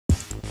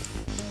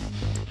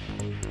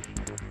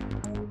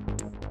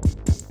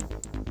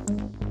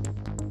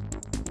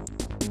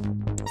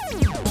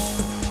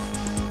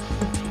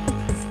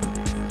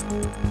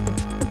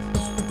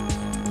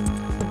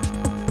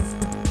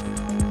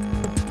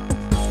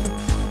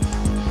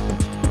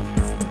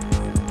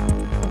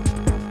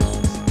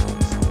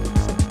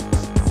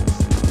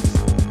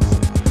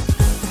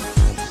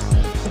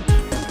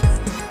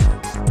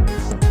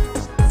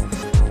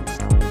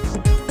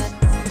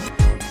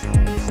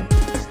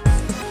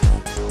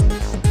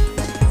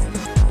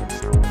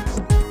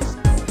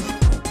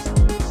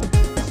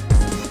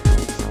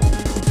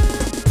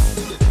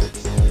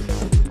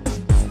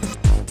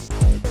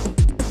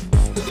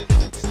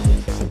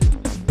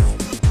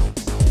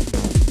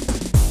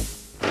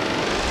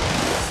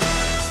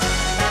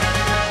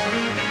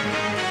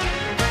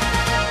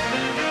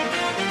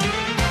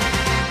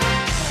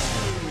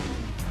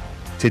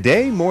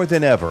Today, more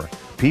than ever,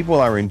 people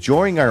are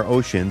enjoying our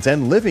oceans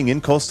and living in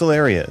coastal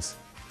areas.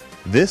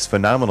 This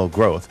phenomenal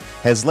growth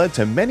has led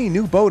to many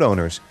new boat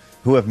owners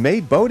who have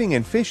made boating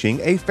and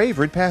fishing a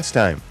favorite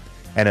pastime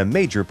and a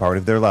major part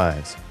of their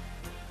lives.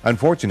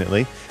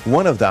 Unfortunately,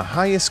 one of the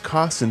highest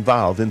costs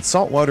involved in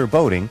saltwater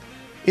boating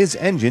is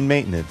engine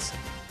maintenance.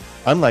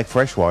 Unlike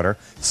freshwater,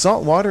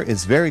 saltwater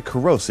is very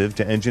corrosive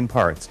to engine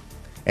parts,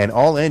 and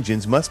all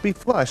engines must be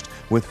flushed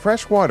with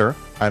fresh water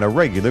on a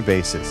regular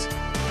basis.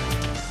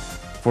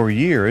 For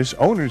years,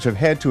 owners have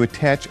had to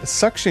attach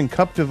suction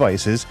cup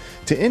devices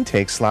to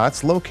intake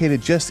slots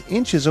located just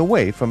inches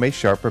away from a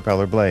sharp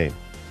propeller blade.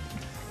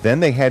 Then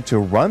they had to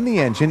run the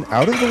engine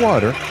out of the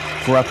water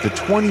for up to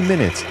 20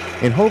 minutes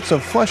in hopes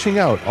of flushing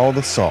out all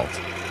the salt.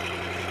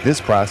 This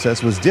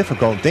process was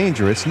difficult,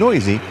 dangerous,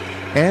 noisy,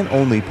 and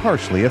only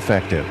partially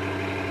effective.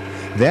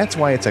 That's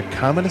why it's a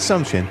common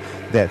assumption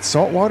that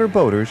saltwater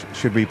boaters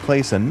should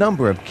replace a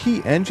number of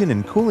key engine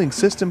and cooling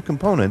system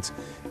components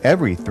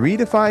every 3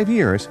 to 5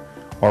 years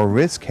or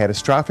risk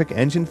catastrophic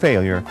engine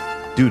failure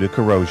due to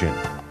corrosion.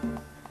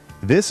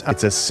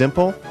 It's a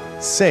simple,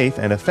 safe,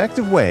 and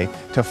effective way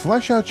to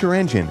flush out your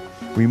engine,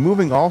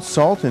 removing all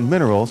salt and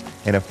minerals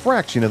in a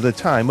fraction of the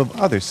time of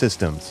other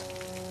systems.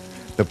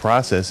 The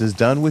process is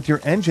done with your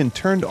engine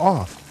turned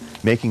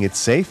off, making it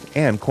safe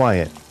and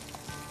quiet.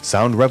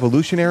 Sound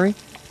revolutionary?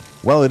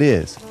 Well, it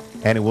is,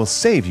 and it will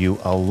save you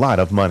a lot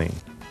of money.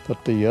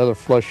 Put the other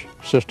flush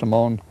system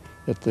on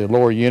at the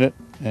lower unit,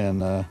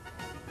 and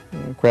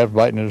crabs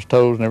biting at his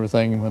toes and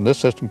everything. When this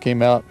system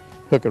came out,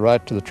 hook it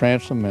right to the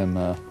transom, and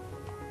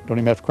don't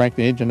even have to crank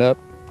the engine up.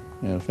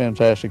 A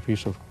fantastic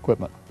piece of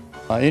equipment.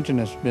 My engine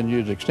has been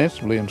used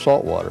extensively in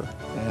saltwater,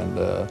 and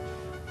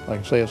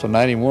like I say, it's a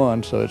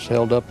 91, so it's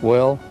held up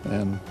well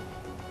and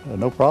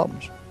no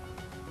problems.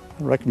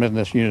 I recommend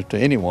this unit to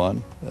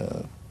anyone,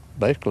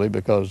 basically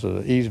because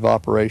of the ease of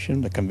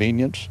operation, the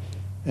convenience,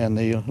 and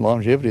the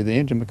longevity of the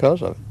engine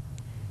because of it.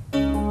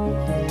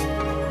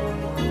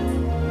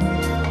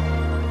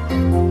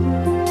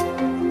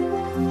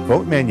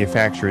 Boat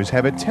manufacturers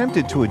have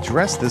attempted to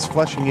address this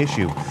flushing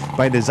issue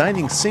by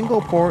designing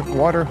single-port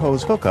water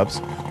hose hookups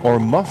or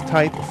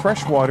muff-type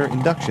freshwater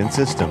induction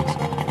systems.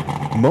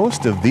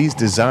 Most of these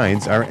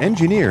designs are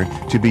engineered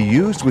to be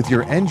used with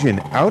your engine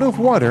out of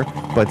water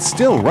but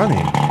still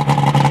running.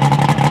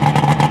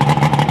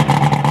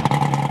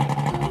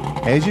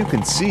 As you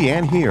can see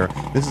and hear,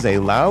 this is a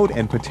loud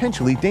and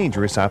potentially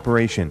dangerous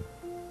operation.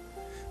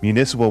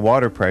 Municipal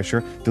water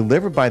pressure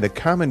delivered by the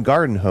common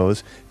garden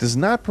hose does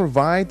not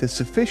provide the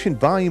sufficient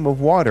volume of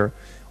water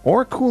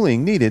or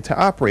cooling needed to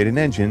operate an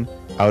engine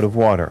out of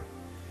water.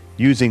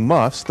 Using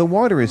muffs, the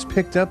water is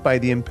picked up by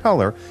the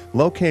impeller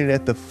located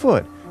at the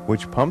foot,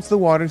 which pumps the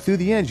water through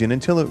the engine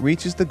until it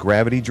reaches the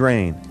gravity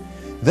drain.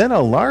 Then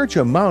a large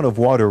amount of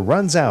water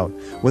runs out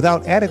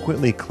without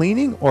adequately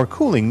cleaning or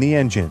cooling the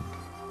engine.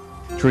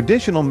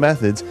 Traditional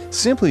methods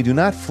simply do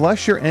not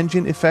flush your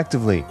engine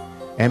effectively,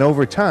 and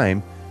over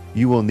time,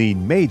 you will need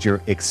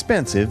major,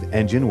 expensive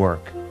engine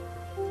work.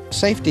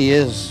 Safety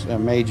is a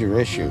major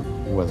issue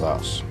with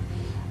us.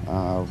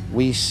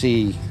 We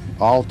see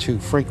all too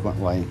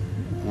frequently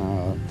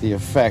the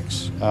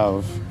effects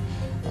of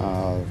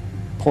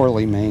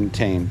poorly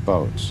maintained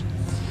boats.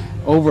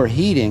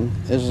 Overheating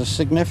is a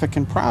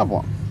significant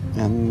problem,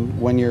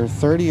 and when you're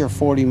 30 or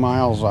 40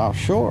 miles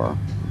offshore,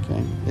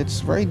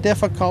 it's very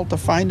difficult to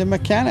find a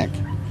mechanic.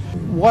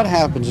 What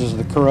happens is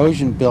the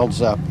corrosion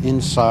builds up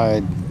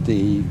inside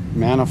the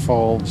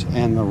manifolds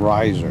and the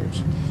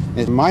risers.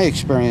 In my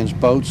experience,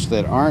 boats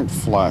that aren't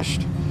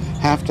flushed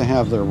have to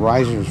have their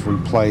risers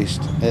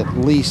replaced at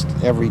least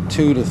every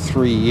 2 to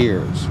 3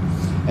 years.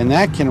 And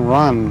that can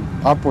run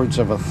upwards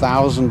of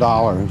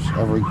 $1,000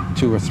 every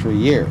 2 or 3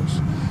 years.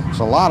 It's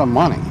a lot of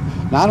money.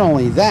 Not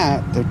only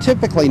that, they're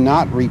typically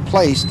not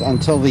replaced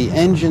until the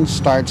engine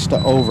starts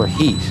to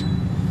overheat.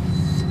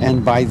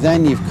 And by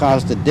then you've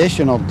caused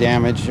additional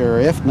damage, or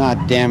if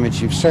not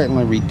damage, you've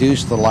certainly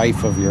reduced the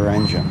life of your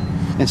engine.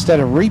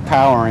 Instead of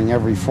repowering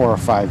every 4 or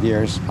 5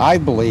 years, I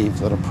believe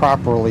that a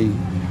properly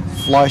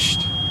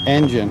flushed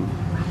engine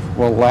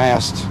will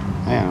last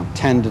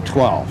 10 to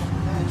 12.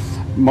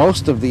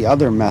 Most of the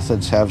other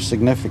methods have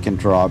significant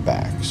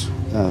drawbacks.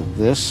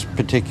 This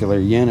particular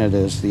unit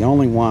is the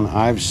only one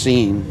I've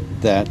seen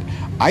that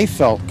I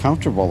felt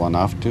comfortable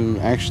enough to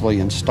actually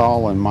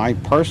install in my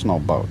personal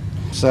boat.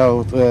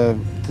 So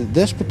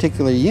this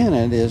particular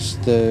unit is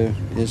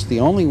the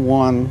only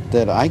one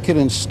that I could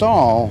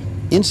install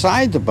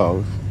inside the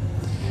boat,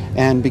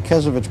 and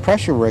because of its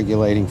pressure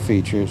regulating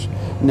features,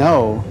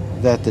 know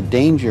that the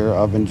danger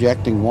of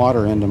injecting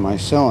water into my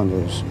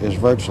cylinders is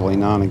virtually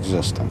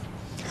non-existent.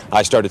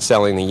 I started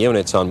selling the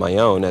units on my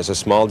own as a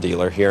small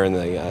dealer here in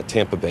the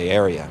Tampa Bay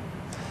area.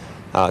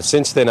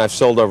 Since then, I've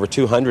sold over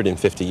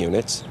 250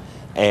 units,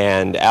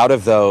 and out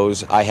of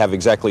those, I have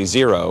exactly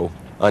 0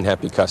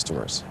 unhappy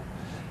customers.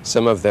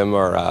 Some of them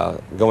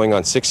are going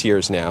on 6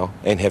 years now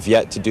and have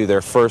yet to do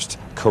their first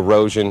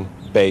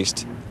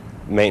corrosion-based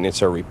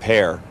maintenance or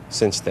repair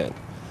since then,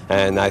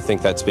 and I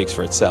think that speaks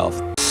for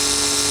itself.